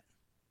changed that.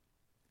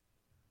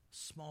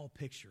 Small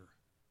picture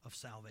of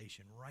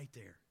salvation right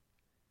there.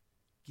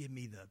 Give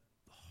me the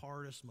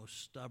hardest,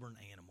 most stubborn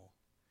animal,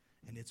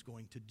 and it's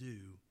going to do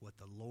what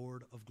the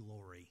Lord of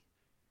glory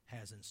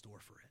has in store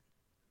for it.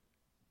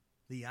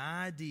 The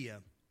idea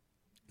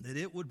that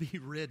it would be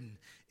ridden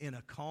in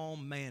a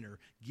calm manner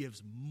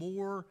gives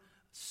more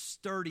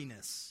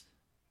sturdiness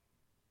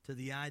to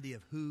the idea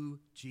of who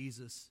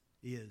Jesus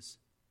is.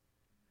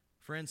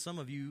 Friends, some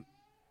of you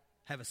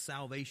have a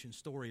salvation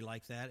story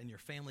like that, and your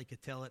family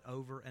could tell it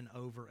over and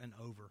over and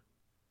over.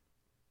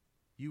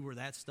 You were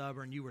that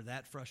stubborn, you were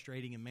that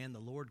frustrating, and man, the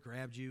Lord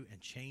grabbed you and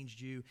changed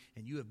you,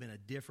 and you have been a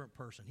different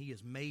person. He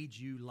has made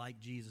you like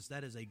Jesus.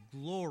 That is a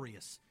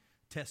glorious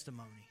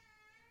testimony.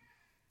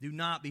 Do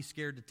not be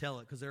scared to tell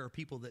it, because there are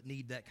people that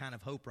need that kind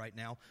of hope right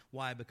now.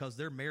 Why? Because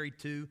they're married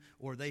to,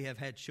 or they have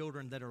had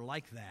children that are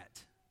like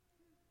that,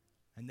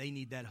 and they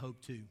need that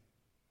hope too.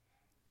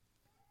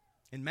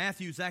 In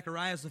Matthew,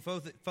 Zechariah is the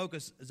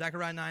focus,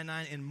 Zechariah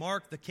 9:9. In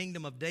Mark, the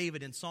kingdom of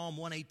David. In Psalm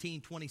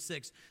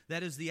 118:26.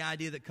 That is the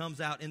idea that comes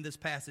out in this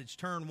passage.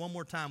 Turn one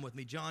more time with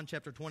me. John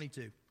chapter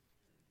 22.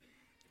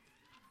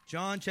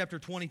 John chapter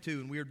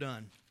 22, and we are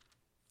done.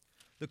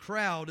 The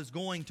crowd is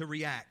going to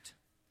react.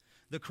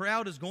 The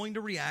crowd is going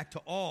to react to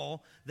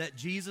all that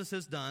Jesus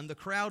has done. The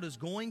crowd is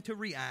going to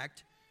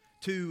react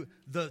to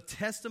the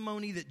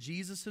testimony that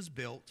Jesus has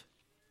built.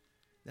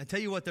 I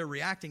tell you what they're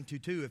reacting to,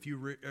 too. If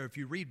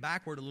you read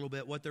backward a little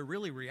bit, what they're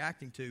really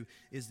reacting to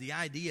is the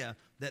idea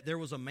that there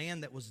was a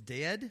man that was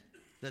dead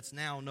that's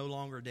now no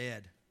longer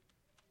dead.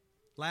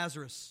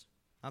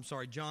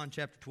 John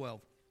chapter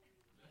 12.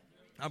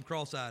 I'm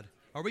cross-eyed.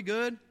 Are we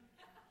good?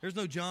 There's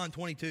no John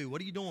 22.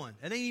 What are you doing?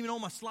 It ain't even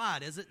on my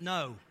slide, is it?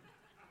 No.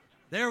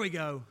 There we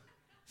go.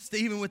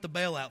 Stephen with the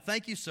bailout.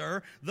 Thank you,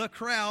 sir. The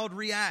crowd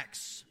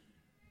reacts.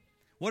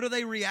 What are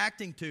they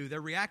reacting to? They're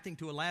reacting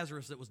to a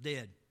Lazarus that was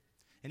dead.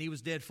 And he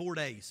was dead 4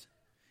 days.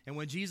 And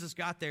when Jesus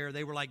got there,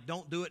 they were like,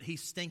 don't do it. He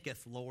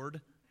stinketh,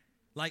 Lord.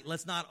 Like,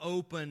 let's not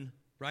open,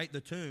 right,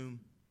 the tomb.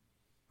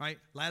 Right?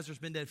 Lazarus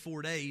been dead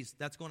 4 days.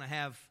 That's going to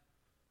have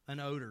an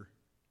odor.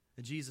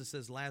 And Jesus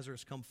says,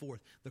 Lazarus, come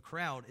forth. The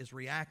crowd is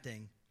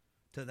reacting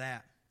to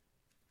that.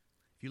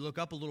 If you look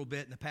up a little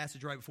bit in the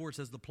passage right before, it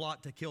says the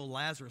plot to kill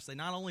Lazarus. They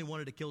not only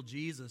wanted to kill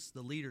Jesus,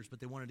 the leaders, but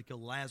they wanted to kill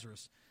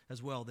Lazarus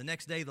as well. The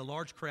next day, the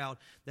large crowd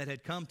that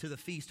had come to the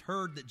feast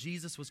heard that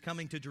Jesus was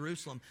coming to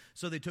Jerusalem.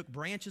 So they took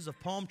branches of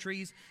palm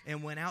trees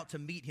and went out to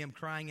meet him,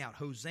 crying out,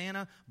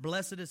 Hosanna,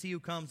 blessed is he who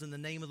comes in the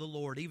name of the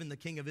Lord, even the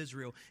King of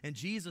Israel. And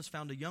Jesus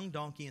found a young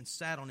donkey and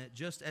sat on it,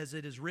 just as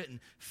it is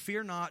written,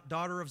 Fear not,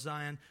 daughter of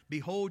Zion,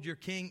 behold, your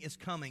king is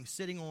coming,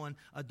 sitting on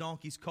a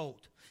donkey's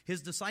colt.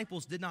 His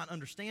disciples did not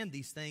understand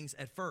these things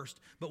at first,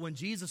 but when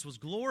Jesus was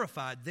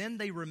glorified, then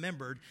they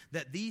remembered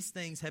that these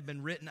things had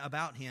been written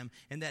about him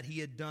and that he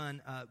had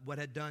done what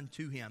had done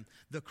to him.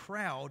 The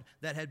crowd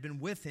that had been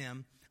with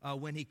him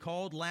when he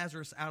called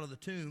Lazarus out of the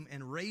tomb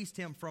and raised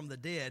him from the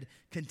dead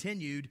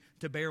continued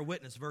to bear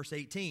witness. Verse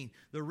 18,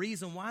 the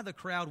reason why the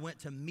crowd went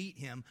to meet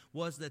him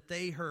was that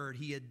they heard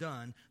he had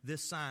done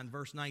this sign.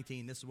 Verse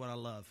 19, this is what I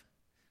love.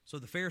 So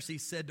the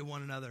Pharisees said to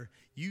one another,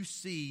 you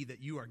see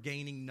that you are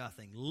gaining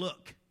nothing.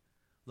 Look,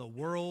 the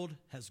world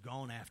has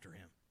gone after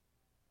him.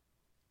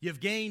 You've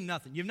gained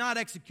nothing. You've not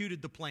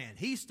executed the plan.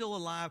 He's still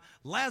alive.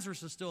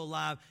 Lazarus is still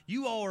alive.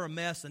 You all are a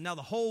mess, and now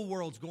the whole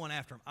world's going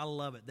after him. I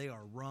love it. They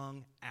are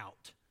wrung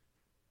out.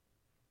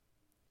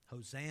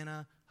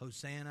 Hosanna,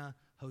 Hosanna,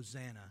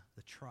 Hosanna.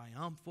 The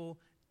triumphal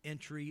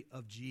entry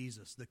of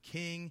Jesus. The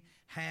King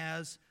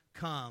has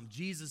come.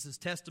 Jesus'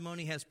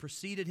 testimony has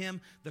preceded him.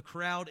 The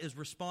crowd is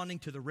responding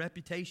to the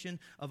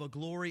reputation of the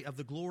glory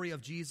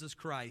of Jesus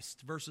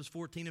Christ. Verses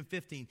 14 and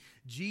 15.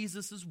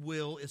 Jesus'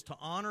 will is to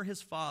honor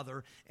his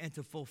Father and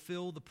to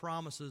fulfill the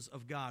promises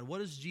of God. What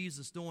is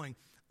Jesus doing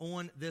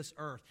on this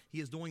earth?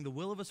 He is doing the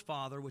will of his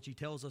Father, which he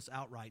tells us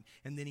outright.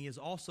 And then he is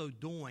also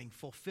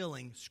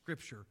fulfilling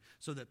Scripture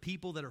so that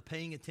people that are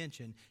paying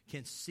attention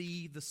can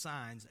see the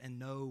signs and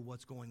know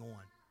what's going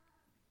on.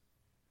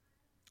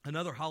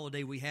 Another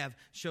holiday we have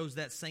shows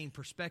that same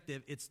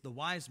perspective. It's the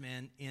wise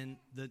men in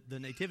the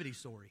nativity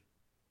story.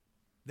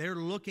 They're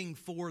looking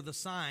for the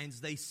signs.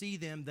 They see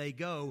them. They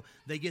go.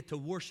 They get to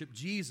worship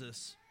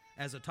Jesus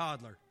as a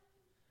toddler.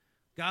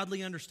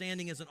 Godly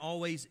understanding isn't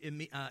always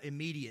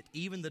immediate.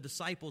 Even the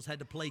disciples had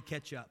to play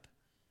catch up.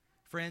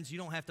 Friends, you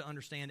don't have to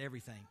understand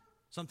everything.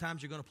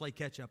 Sometimes you're going to play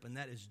catch up, and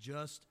that is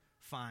just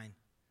fine.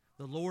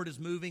 The Lord is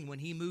moving. When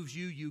he moves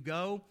you, you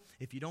go.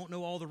 If you don't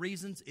know all the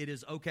reasons, it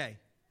is okay.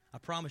 I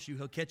promise you,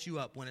 he'll catch you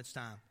up when it's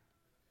time.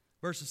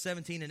 Verses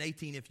 17 and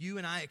 18, if you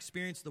and I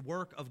experience the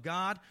work of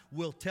God,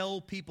 we'll tell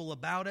people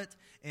about it.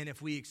 And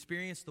if we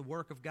experience the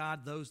work of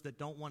God, those that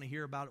don't want to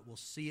hear about it will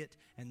see it,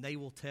 and they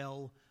will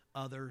tell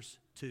others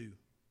too.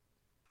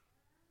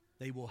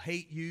 They will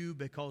hate you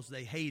because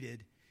they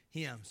hated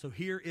him. So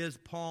here is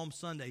Palm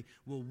Sunday.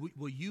 Will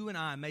you and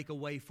I make a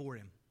way for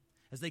him?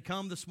 As they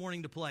come this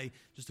morning to play,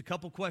 just a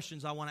couple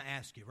questions I want to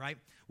ask you, right?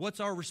 What's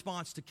our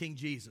response to King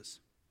Jesus?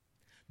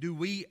 Do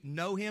we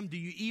know him? Do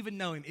you even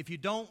know him? If you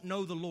don't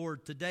know the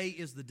Lord, today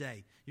is the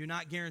day. You're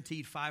not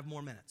guaranteed 5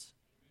 more minutes.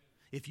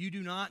 If you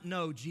do not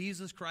know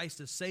Jesus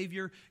Christ as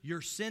Savior, your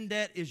sin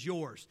debt is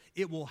yours.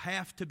 It will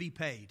have to be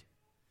paid.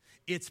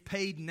 It's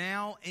paid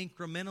now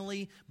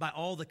incrementally by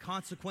all the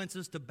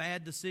consequences to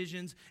bad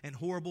decisions and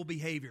horrible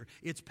behavior.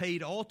 It's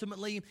paid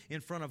ultimately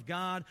in front of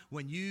God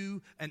when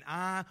you and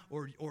I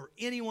or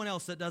anyone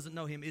else that doesn't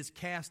know him is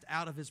cast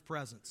out of his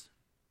presence.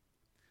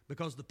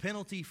 Because the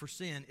penalty for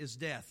sin is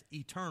death,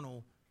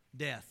 eternal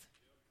death.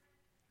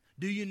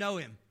 Do you know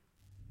him?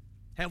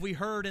 Have we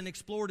heard and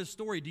explored his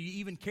story? Do you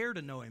even care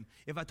to know him?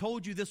 If I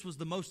told you this was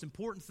the most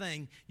important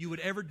thing you would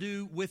ever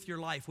do with your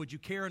life, would you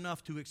care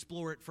enough to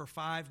explore it for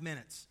 5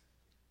 minutes?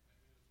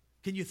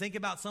 Can you think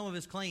about some of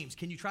his claims?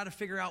 Can you try to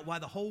figure out why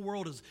the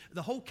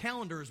whole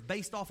calendar is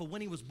based off of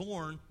when he was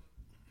born?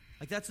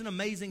 Like, that's an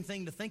amazing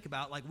thing to think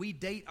about. Like, we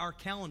date our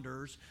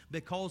calendars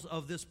because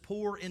of this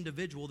poor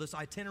individual, this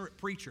itinerant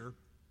preacher.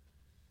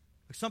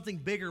 Something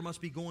bigger must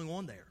be going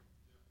on there.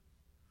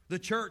 The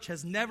church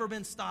has never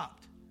been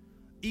stopped,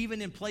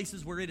 even in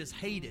places where it is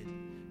hated.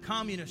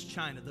 Communist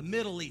China, the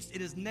Middle East, it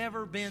has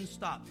never been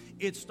stopped.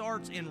 It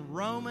starts in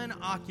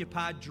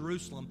Roman-occupied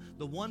Jerusalem,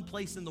 the one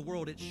place in the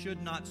world it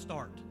should not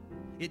start.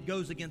 It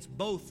goes against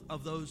both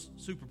of those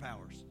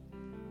superpowers.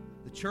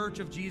 The Church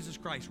of Jesus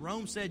Christ.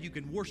 Rome said you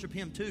can worship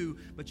him too,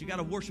 but you got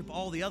to worship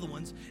all the other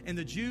ones. And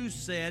the Jews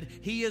said,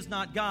 he is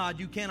not God,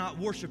 you cannot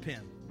worship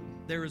him.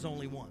 There is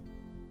only one.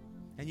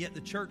 And yet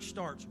the church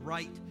starts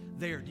right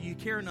there. Do you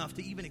care enough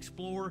to even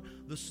explore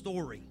the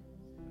story?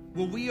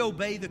 Will we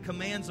obey the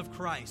commands of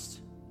Christ?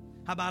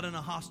 How about in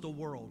a hostile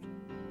world?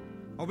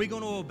 Are we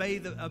going to obey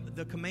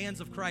the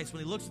commands of Christ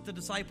when he looks at the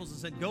disciples and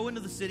said, go into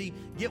the city,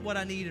 get what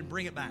I need, and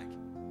bring it back?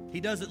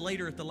 He does it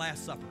later at the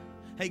Last Supper.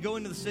 Hey, go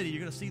into the city. You're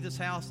going to see this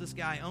house. This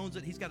guy owns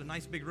it. He's got a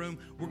nice big room.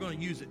 We're going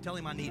to use it. Tell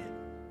him I need it.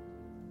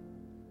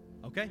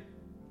 Okay?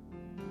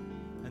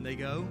 And they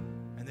go,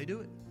 and they do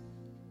it.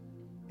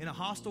 In a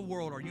hostile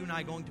world, are you and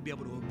I going to be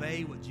able to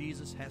obey what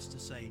Jesus has to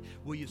say?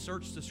 Will you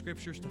search the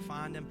Scriptures to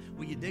find him?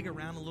 Will you dig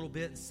around a little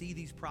bit and see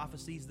these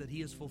prophecies that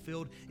he has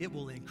fulfilled? It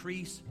will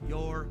increase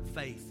your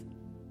faith.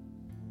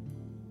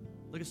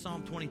 Look at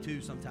Psalm 22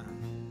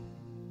 sometime.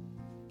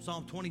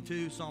 Psalm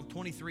 22, Psalm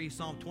 23,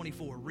 Psalm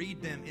 24.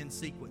 Read them in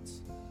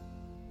sequence.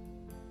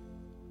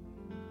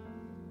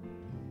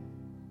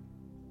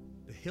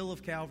 The hill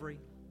of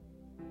Calvary,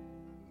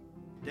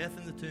 death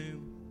in the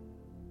tomb,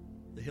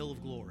 the hill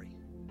of glory.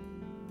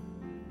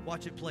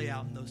 Watch it play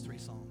out in those three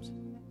Psalms.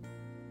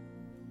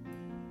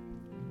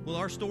 Will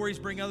our stories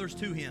bring others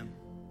to him?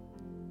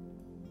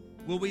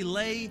 Will we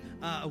lay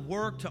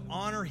work to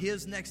honor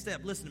his next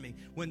step? Listen to me.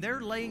 When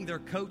they're laying their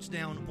coats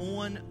down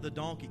on the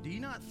donkey, do you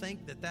not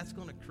think that that's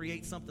going to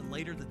create something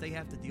later that they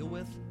have to deal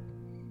with?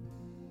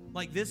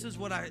 Like, this is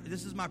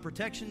my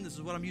protection. This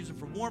is what I'm using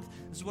for warmth.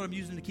 This is what I'm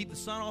using to keep the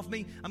sun off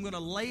me. I'm going to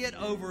lay it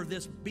over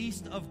this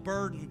beast of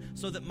burden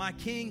so that my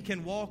king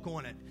can walk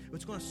on it.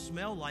 It's going to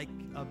smell like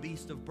a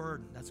beast of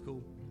burden. That's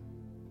cool.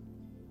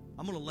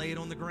 I'm going to lay it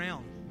on the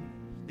ground.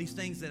 These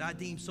things that I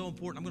deem so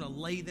important, I'm going to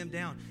lay them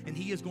down, and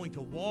he is going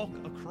to walk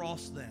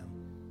across them.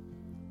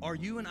 Are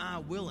you and I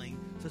willing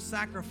to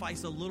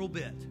sacrifice a little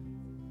bit?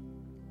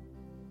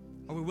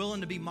 Are we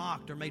willing to be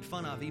mocked or made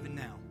fun of even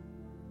now?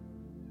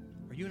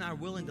 Are you and I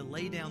willing to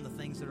lay down the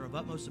things that are of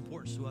utmost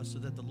importance to us so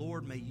that the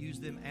Lord may use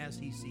them as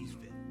he sees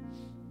fit?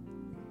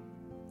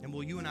 And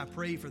will you and I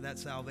pray for that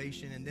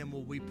salvation, and then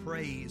will we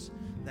praise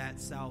that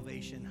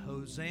salvation?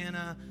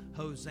 Hosanna,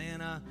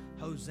 Hosanna,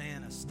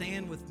 Hosanna.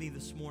 Stand with me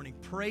this morning.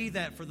 Pray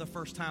that for the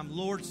first time.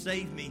 Lord,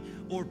 save me.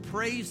 Or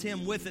praise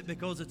him with it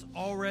because it's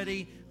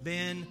already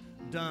been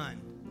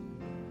done.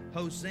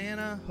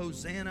 Hosanna,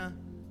 Hosanna,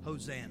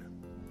 Hosanna.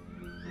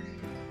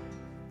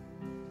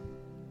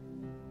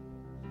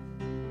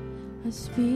 I speak